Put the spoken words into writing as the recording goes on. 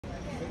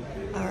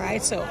All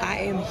right, so I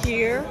am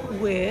here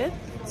with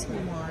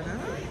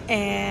Tijuana.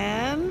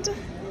 and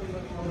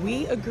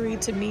we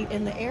agreed to meet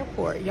in the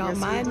airport. Y'all, Yes,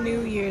 my we did.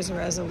 New Year's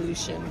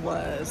resolution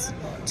was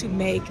to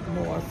make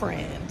more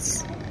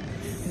friends.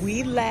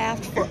 We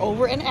laughed for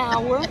over an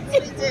hour We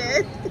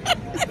did.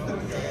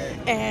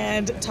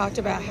 and talked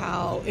about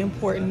how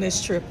important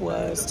this trip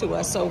was to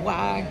us. So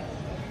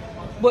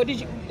what did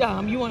you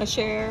want to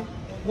share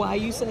why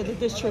you said that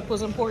this trip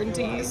was important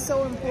to you? It's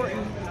so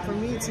important for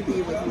me to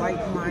be with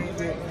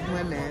like-minded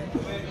women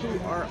who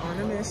are on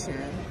a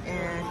mission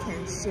and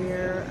can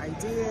share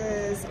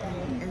ideas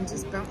and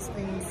just bounce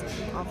things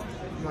off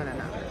one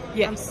another.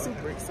 Yeah. I'm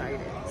super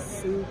excited.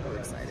 Super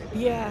excited.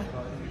 Yeah,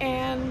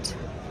 and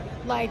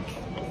like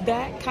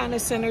that kind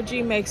of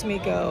synergy makes me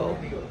go,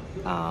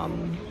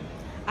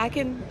 I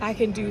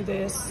can do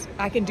this.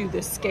 I can do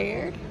this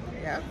scared.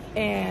 Yeah.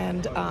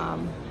 And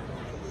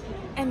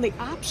the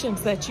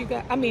options that you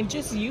got. I mean,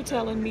 just you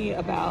telling me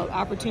about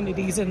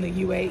opportunities in the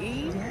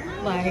UAE.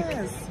 Yes.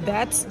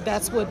 Like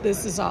that's what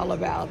this is all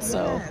about.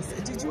 So Yes.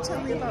 Did you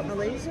tell me about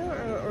Malaysia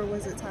or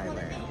was it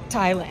Thailand?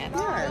 Thailand.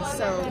 Yeah.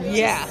 So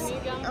Yeah.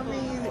 I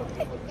mean,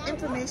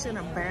 information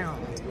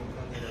abound.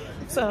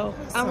 So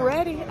I'm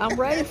ready. I'm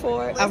ready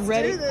for it. I'm Let's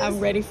ready. do this. I'm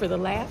ready for the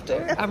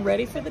laughter. I'm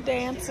ready for the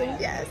dancing.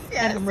 Yes.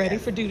 And I'm ready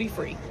for duty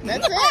free.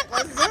 That's it.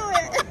 Let's do it.